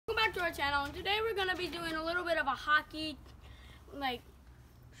to our channel, and today we're gonna be doing a little bit of a hockey, like,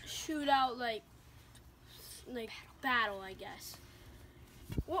 shootout, like battle, I guess.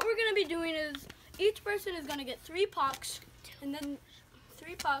 What we're gonna be doing is each person is gonna get 3 pucks, and then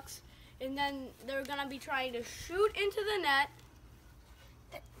they're gonna be trying to shoot into the net.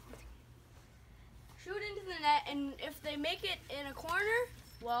 And if they make it in a corner,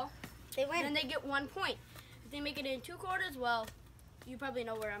 well, they win. Then they get 1 point. If they make it in 2 quarters, well, you probably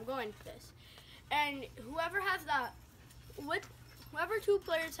know where I'm going with this. And whoever 2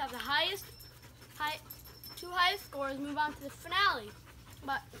 players have the two highest scores move on to the finale.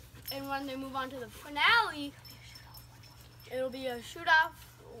 And when they move on to the finale, it'll be a shootout,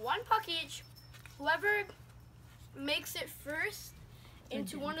 1 puck each. Whoever makes it first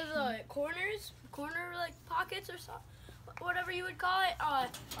into one of the corner like pockets or so, whatever you would call it,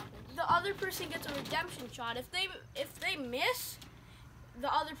 the other person gets a redemption shot. If they miss,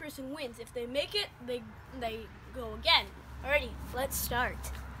 the other person wins. If they make it, they go again. Alrighty, let's start.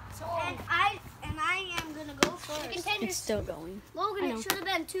 So and I am gonna go first. The contenders, It's still going. Logan, it should have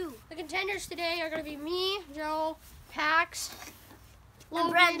been 2. The contenders today are gonna be me, Joe, Pax, And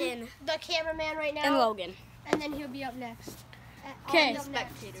Brendan, the cameraman right now, And Logan. and then he'll be up next. Okay.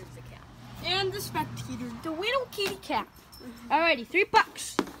 Spectators, the cat. And the spectator, the little kitty cat. Alrighty, 3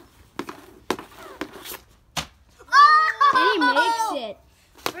 pucks. And he makes it.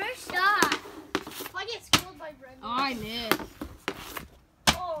 First shot. If I get schooled by Brendan. I missed.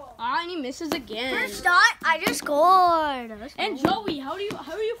 And he misses again. First shot, I just scored. And Joey, how are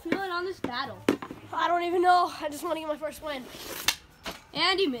you feeling on this battle? I don't even know. I just want to get my first win.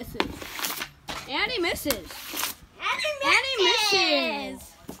 And he misses. And he misses. And he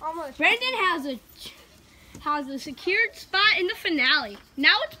misses. Almost. Brendan has a secured spot in the finale.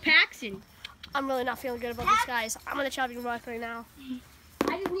 Now it's Paxton. I'm really not feeling good about this, guys. I'm gonna chopping block right now.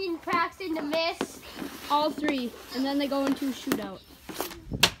 I just need Paxton to miss. All 3, and then they go into a shootout.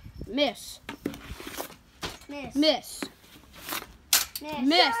 Miss. Miss. Miss. Miss.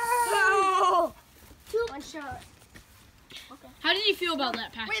 Miss. Oh. 1 shot. How did you feel about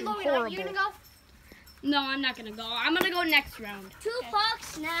that, Paxton? Wait, Logan, are you gonna go? No, I'm not gonna go. I'm gonna go next round. 2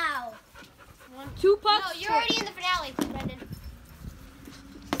 pucks now. 2 pucks. No, you're already in the finale, Brendan.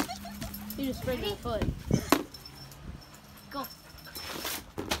 He just sprayed my foot. Go.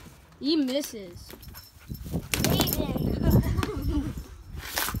 He misses.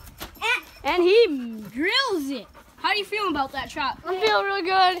 And he drills it. How do you feel about that shot? I'm feeling really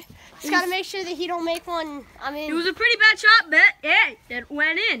good. Just gotta make sure that he don't make one. I mean, It was a pretty bad shot, but hey, it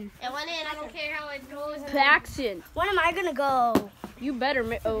went in. it went in. I don't care how it goes. Paxton, When am I gonna go? you better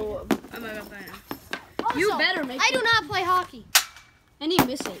make. Oh, I'm not gonna play now. Also, You better make I it. do not play hockey. And he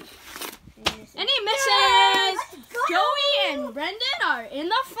misses. And he misses. Joey and Brendan are in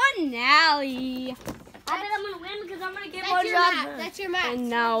the finale. I bet I'm gonna win because I'm gonna get That's more your jobs. match. That's your match. And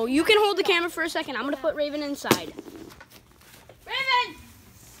now you can hold the camera for a second. I'm gonna put Raven inside. Raven!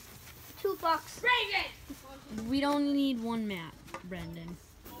 2 pucks. Raven! We don't need 1 mat, Brendan.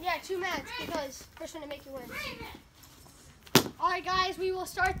 Yeah, 2 mats because first one to make you win. Alright guys, we will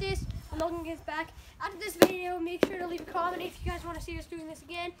start this when Logan gets back. After this video, make sure to leave a comment if you guys want to see us doing this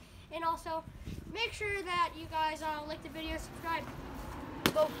again. And also, make sure that you guys like the video, subscribe.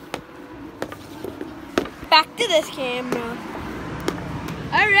 Go. Back to this camera.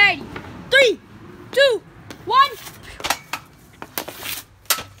 Alrighty. 3, 2, 1.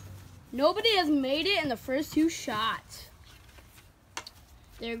 Nobody has made it in the first 2 shots.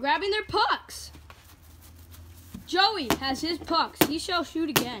 They're grabbing their pucks. Joey has his pucks. He shall shoot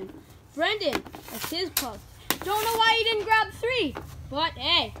again. Brendan has his pucks. Don't know why he didn't grab 3, but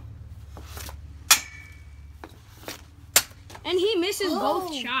hey. And he misses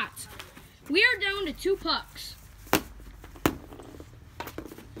both shots. We are down to 2 pucks.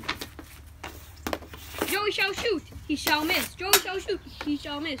 Joey shall shoot. He shall miss. Joey shall shoot. He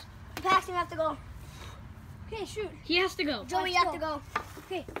shall miss. Paxton have to go. Okay, shoot. He has to go. Joey, you have to go.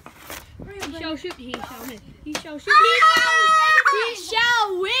 Okay. He shall shoot. He shall miss. He shall shoot. Ah! He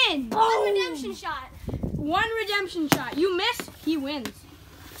shall win. 1 redemption shot. 1 redemption shot. You miss, he wins.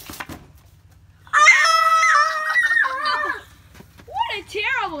 What a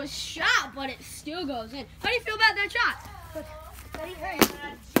terrible shot, but it still goes in. How do you feel about that shot? Ready? Hurry.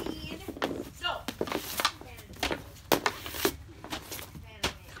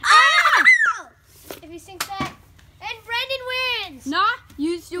 If he sinks that, and Brendan wins. Nah,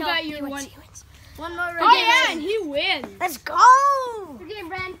 you still No, got he your wins, 1. he wins. One more Oh yeah, redemption. and he wins. Let's go. Good game,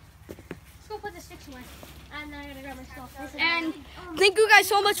 Bren. Let's go put the sticks away. And then I'm gonna grab my stuff. And thank you guys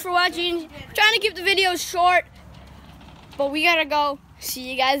so much for watching. Trying to keep the videos short, but we gotta go.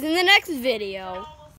 See you guys in the next video.